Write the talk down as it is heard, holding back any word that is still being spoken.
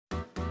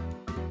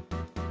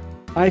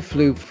I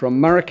flew from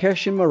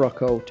Marrakesh in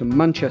Morocco to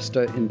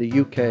Manchester in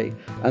the UK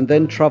and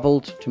then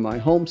travelled to my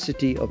home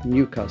city of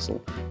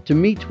Newcastle to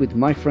meet with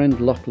my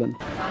friend Lachlan.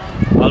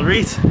 I'll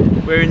read.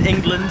 We're in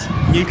England,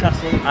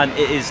 Newcastle, and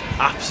it is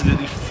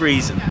absolutely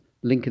freezing.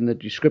 Link in the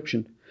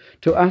description.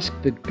 To ask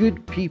the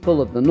good people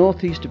of the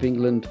northeast of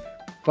England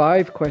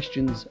 5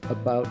 questions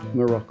about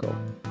Morocco.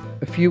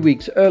 A few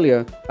weeks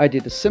earlier, I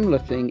did a similar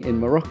thing in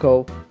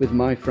Morocco with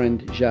my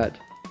friend Jad.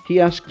 He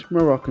asked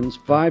Moroccans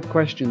 5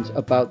 questions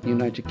about the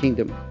United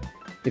Kingdom.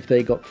 If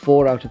they got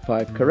 4 out of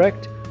 5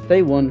 correct,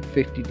 they won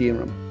 50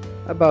 dirham,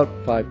 about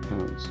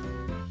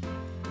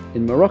 £5.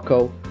 In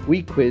Morocco,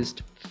 we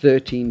quizzed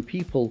 13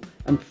 people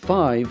and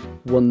 5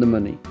 won the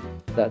money.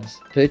 That's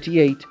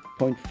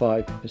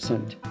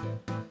 38.5%.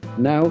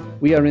 Now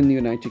we are in the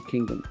United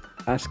Kingdom,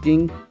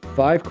 asking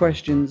 5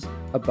 questions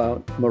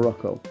about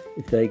Morocco.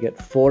 If they get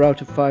 4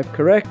 out of 5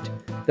 correct,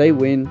 they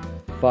win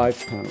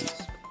 £5.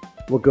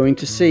 We're going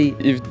to see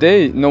if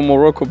they know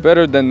Morocco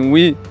better than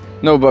we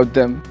know about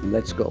them.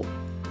 Let's go.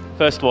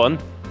 First one,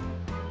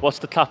 what's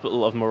the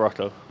capital of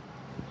Morocco?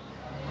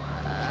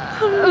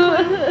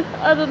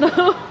 I don't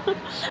know.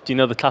 Do you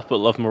know the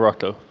capital of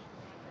Morocco?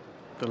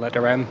 The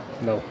letter M?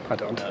 No, I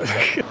don't. So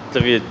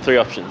have you 3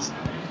 options.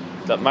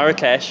 Is that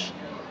Marrakesh,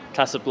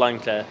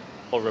 Casablanca,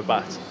 or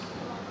Rabat?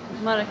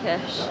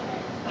 Marrakesh.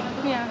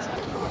 Yeah.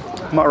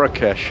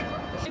 Marrakesh.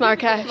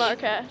 Marrakesh.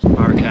 Marrakesh.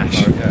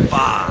 Marrakesh.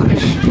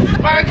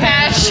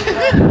 Marrakesh.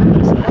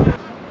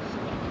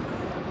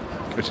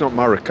 It's not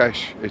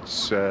Marrakesh,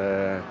 it's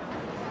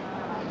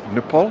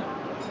Nepal?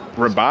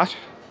 Rabat?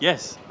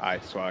 Yes. Aye,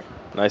 swag.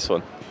 Nice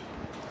one.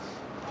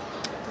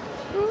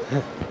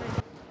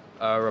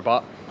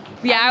 Rabat.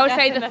 Yeah, I would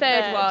say the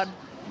third one.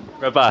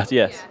 Rabat,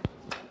 yes.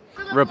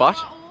 Rabat?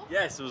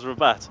 Yes, it was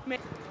Rabat.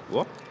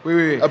 What?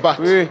 Wait. Rabat.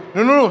 Wait.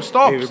 No.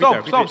 Stop. Wait,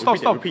 Stop.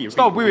 repeat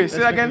that. Wait. Say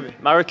that again.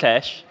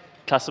 Marrakesh,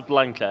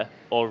 Casablanca,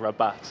 or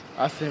Rabat?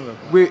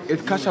 Wait.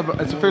 It's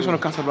Casablanca. It's the first one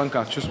of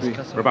Casablanca. Trust me.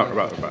 Rabat.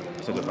 I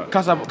said Rabat.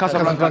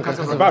 Casablanca.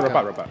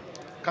 Rabat.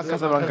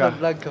 Casablanca.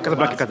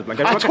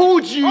 I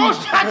told you. Oh,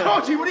 I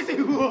told you. What is it?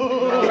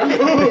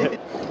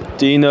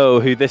 Do you know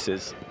who this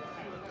is?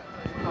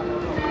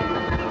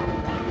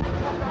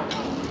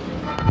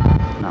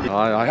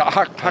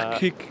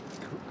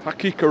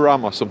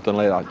 Hakikaram or something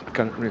like that. I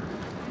can't remember.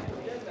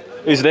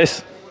 Who's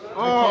this?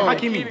 Oh,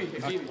 Hakimi.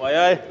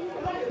 Why?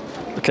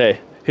 Okay,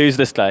 who's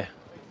this guy?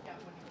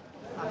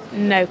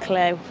 No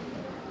clue.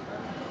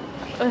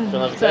 Don't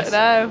Don't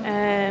know.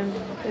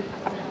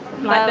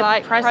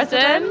 Like the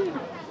president,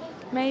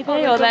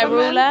 maybe, or their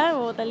ruler,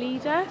 or the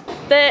leader.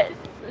 The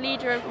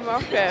leader of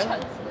Morocco.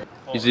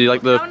 Is he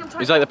like the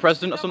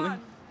president or something?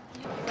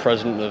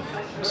 President of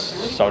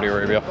Saudi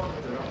Arabia.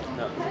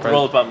 They're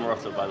all about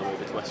Morocco, by the way,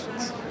 the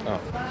questions. Oh,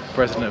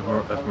 president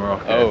of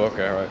Morocco. Oh,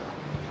 okay, right.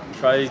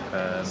 Try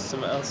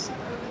something else.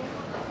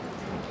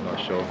 Not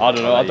sure. I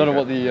don't know. I don't know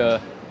what the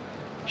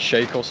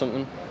sheikh or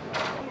something.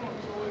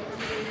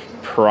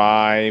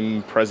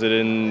 Prime,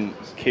 President,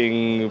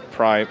 King of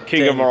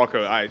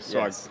Morocco. Aye,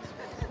 swag. Yes.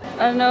 I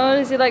don't know.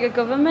 Is he like a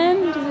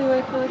government? Does he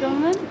work for the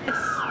government?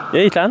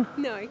 Yeah, you can.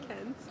 No, I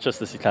can't.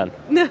 Just as you can.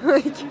 No,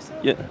 I can't.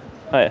 Yeah.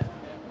 Oh, yeah.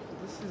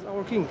 This is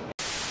our king.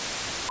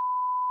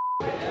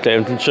 Okay,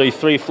 I'm going to show you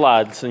 3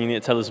 flags, and you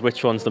need to tell us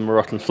which one's the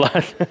Moroccan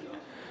flag.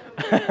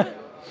 Okay,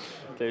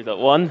 we've got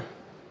 1.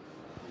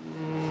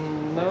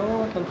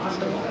 No, I don't think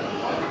so.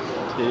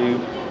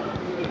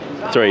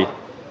 2, 3.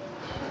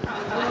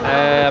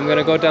 I'm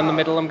gonna go down the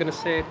middle. I'm gonna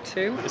say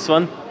 2. This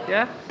one?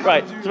 Yeah.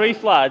 Right, 3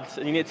 flags,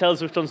 and you need to tell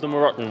us which one's the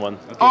Moroccan one.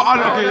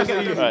 Okay, that's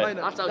easy. Right.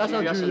 That's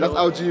Algeria. That's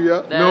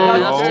Algeria. No.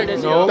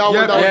 That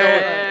one.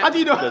 How do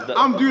you know?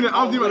 I'm doing it.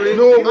 No,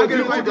 we're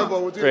doing it together.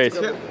 Great.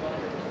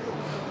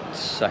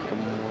 Second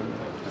one.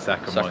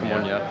 Second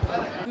one,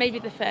 yeah. Maybe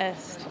the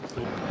first. I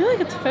feel like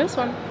it's the first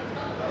one.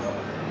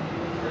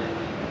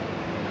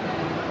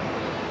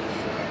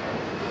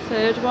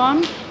 Third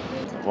one.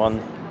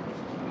 1,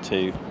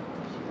 2,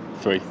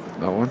 3.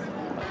 That one?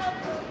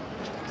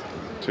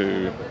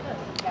 2.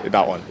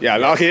 That one.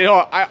 Yeah, okay, you know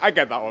what? I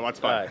get that one, that's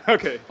fine. Right.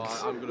 Okay.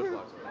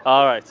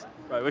 Alright.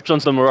 Right, which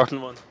one's the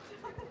Moroccan one?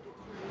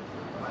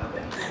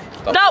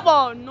 That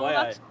one! No, Why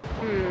that's...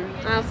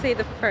 I'll say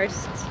the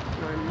first one.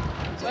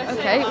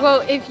 Okay,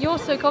 well, if you're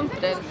so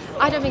confident,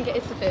 I don't think it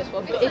is the first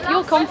one, but if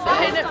you're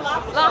confident...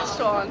 Last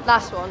one.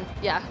 Last one,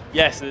 yeah.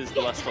 Yes, it is the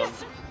last one.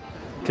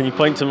 Can you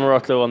point to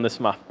Morocco on this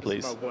map,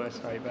 please? My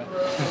worst favourite.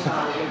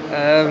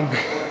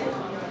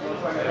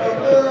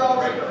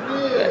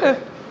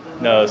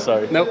 No,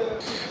 sorry.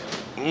 Nope.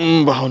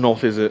 How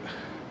north is it?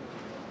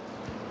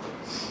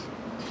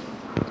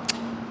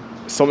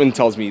 Something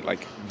tells me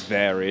like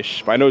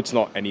there-ish, but I know it's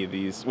not any of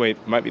these. Wait,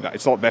 it might be that.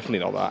 It's not definitely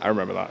not that. I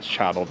remember that. It's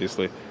Chad,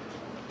 obviously.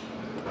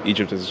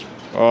 Egypt is...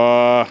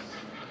 A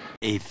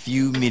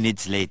few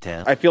minutes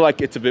later. I feel like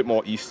it's a bit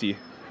more easty.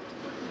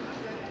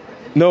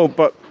 No,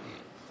 but...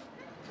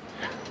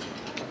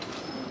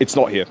 It's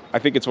not here. I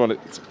think it's one...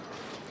 It's...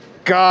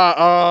 God,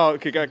 oh,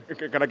 okay,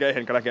 can I get a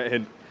hint? Can I get a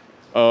hint?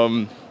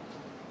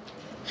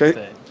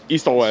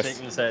 East or west?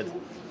 Shaking his head.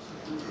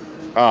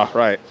 Ah,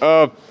 right.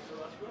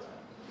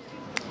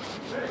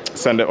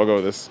 Send it. I'll go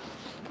with this.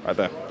 Right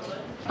there.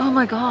 Oh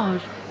my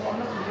god.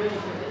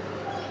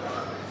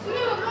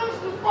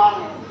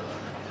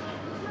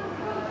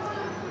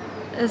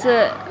 Is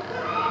it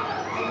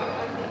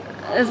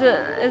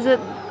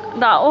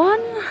that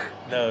one?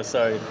 No,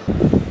 sorry.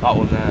 That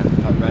one there.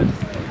 That red.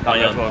 That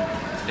red one.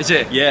 Is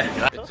it?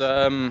 Yeah. It's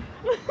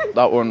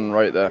that one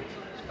right there.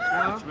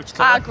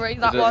 I agree,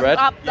 that Is it one. red?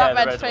 That Yeah, the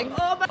red red thing.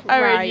 one. I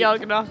really, you're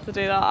gonna have to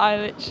do that. I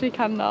literally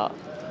cannot.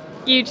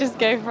 You just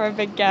go for a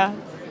big guess.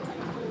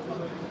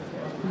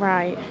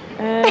 Right.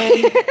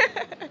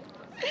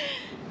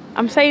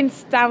 I'm saying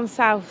down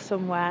south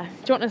somewhere.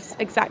 Do you want an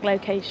exact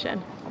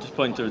location? Just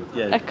point to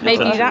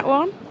Maybe that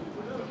one?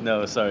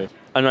 No, sorry.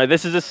 And right,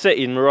 this is a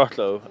city in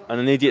Morocco,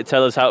 and I need you to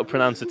tell us how to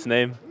pronounce its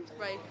name.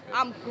 Right.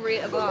 I'm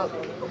great at that.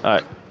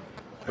 Alright.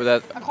 With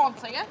that. I can't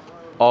sing it.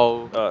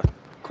 Oh.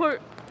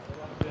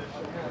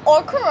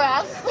 Or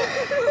caress.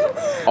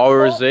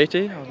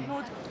 Orzati?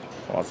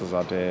 What is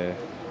that there?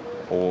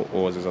 Or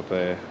is that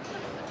there?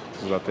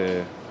 Is that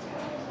there?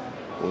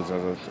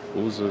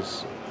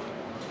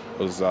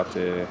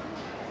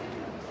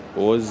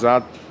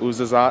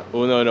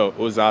 Oh no.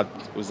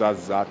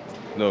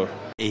 No.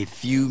 A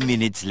few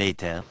minutes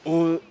later.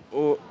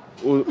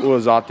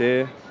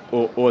 Ozate.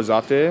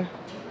 Orzazate.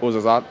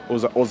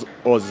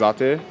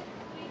 Wazazete?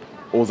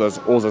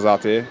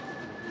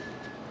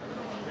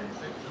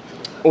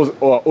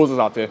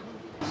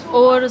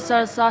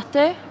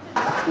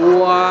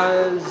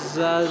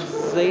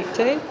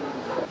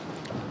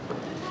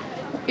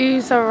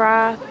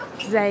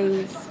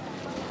 Uzarazes.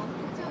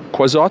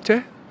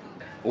 Quasate?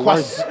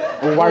 Wait,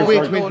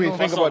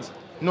 think about it.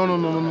 No.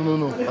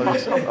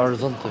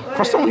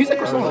 Croissant, he said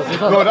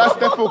croissant. No, that's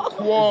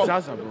definitely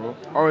Zaza, bro.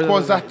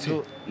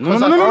 Quasate. No.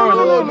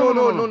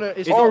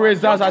 It's always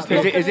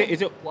Zazate. Is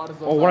it?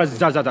 Or what is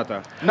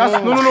Zazata?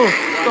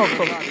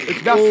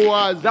 Stop.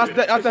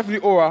 That's definitely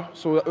Aura.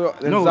 So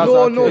No,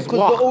 because the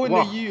O and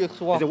the U is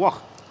Is it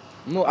Wach?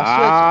 No, I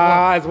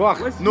swear It's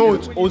Wach. no,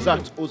 it's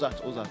Ozat.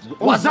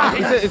 What's that?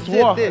 It's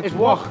Wah. It's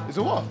Wach. Is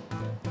it what?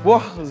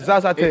 Wach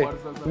Zazate.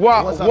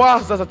 Wach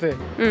Zazate.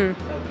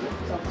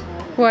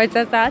 What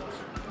is that?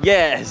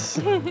 Yes!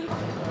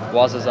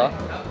 Wazaza.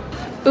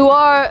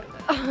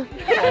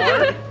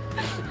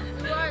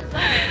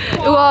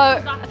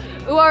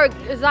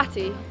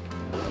 Zati.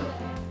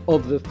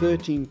 Of the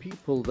 13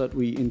 people that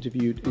we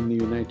interviewed in the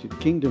United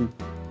Kingdom,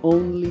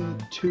 only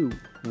 2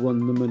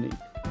 won the money.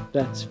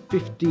 That's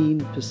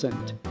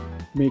 15%,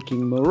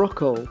 making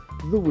Morocco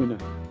the winner.